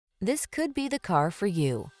This could be the car for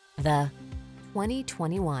you. The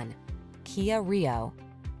 2021 Kia Rio.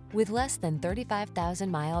 With less than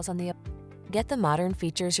 35,000 miles on the... Get the modern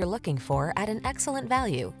features you're looking for at an excellent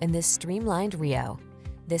value in this streamlined Rio.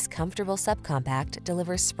 This comfortable subcompact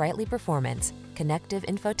delivers sprightly performance, connective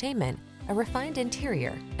infotainment, a refined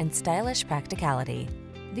interior, and stylish practicality.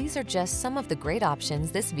 These are just some of the great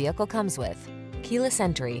options this vehicle comes with: keyless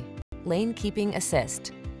entry, lane keeping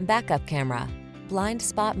assist, backup camera, blind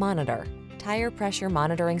spot monitor, tire pressure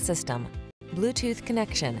monitoring system, Bluetooth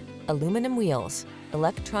connection, aluminum wheels,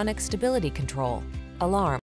 electronic stability control, alarm.